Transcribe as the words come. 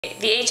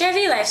The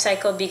HIV life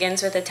cycle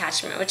begins with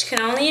attachment, which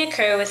can only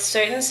occur with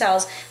certain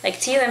cells like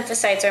T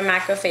lymphocytes or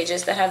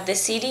macrophages that have the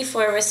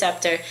CD4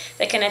 receptor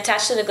that can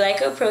attach to the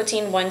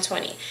glycoprotein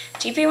 120.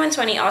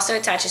 GP120 also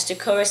attaches to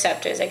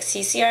co-receptors like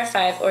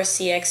CCR5 or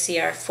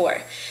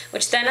CXCR4,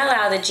 which then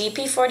allow the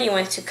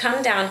GP41 to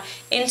come down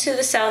into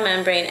the cell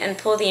membrane and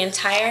pull the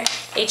entire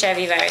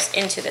HIV virus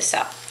into the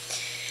cell.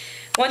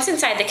 Once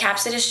inside, the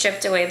capsid is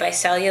stripped away by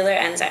cellular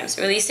enzymes,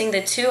 releasing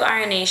the 2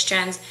 RNA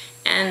strands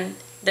and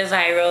the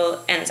viral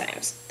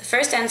enzymes. The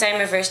first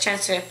enzyme, reverse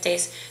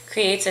transcriptase,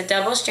 creates a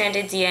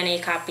double-stranded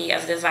DNA copy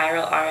of the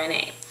viral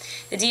RNA.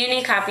 The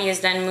DNA copy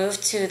is then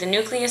moved to the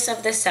nucleus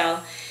of the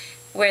cell,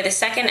 where the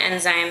second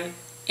enzyme,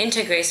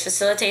 integrase,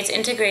 facilitates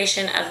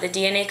integration of the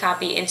DNA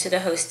copy into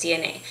the host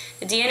DNA.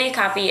 The DNA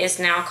copy is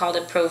now called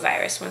a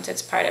provirus once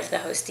it's part of the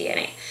host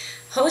DNA.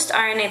 Host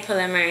RNA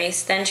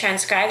polymerase then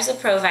transcribes the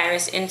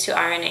provirus into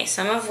RNA,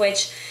 some of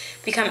which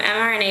become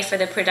mRNA for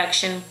the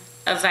production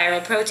of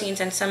viral proteins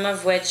and some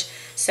of which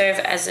serve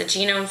as a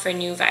genome for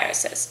new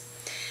viruses.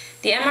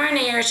 The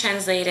mRNA are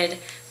translated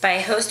by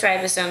host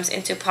ribosomes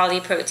into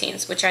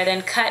polyproteins, which are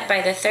then cut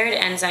by the third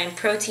enzyme,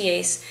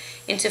 protease,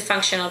 into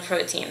functional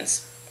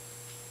proteins.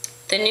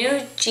 The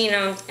new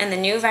genome and the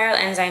new viral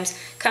enzymes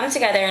come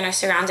together and are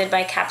surrounded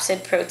by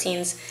capsid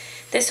proteins.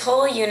 This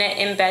whole unit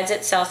embeds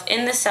itself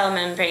in the cell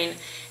membrane,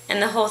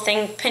 and the whole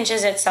thing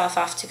pinches itself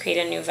off to create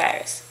a new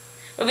virus.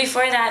 But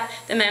before that,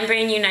 the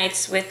membrane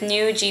unites with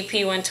new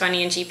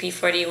GP120 and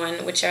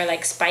GP41, which are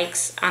like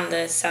spikes on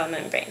the cell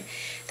membrane.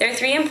 There are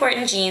 3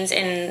 important genes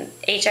in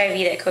HIV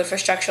that code for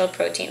structural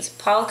proteins.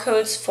 POL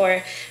codes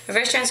for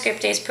reverse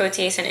transcriptase,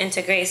 protease, and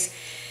integrase.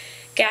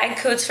 GAG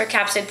codes for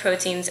capsid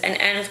proteins, and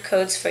ENV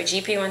codes for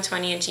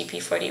GP120 and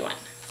GP41.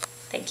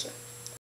 Thank you.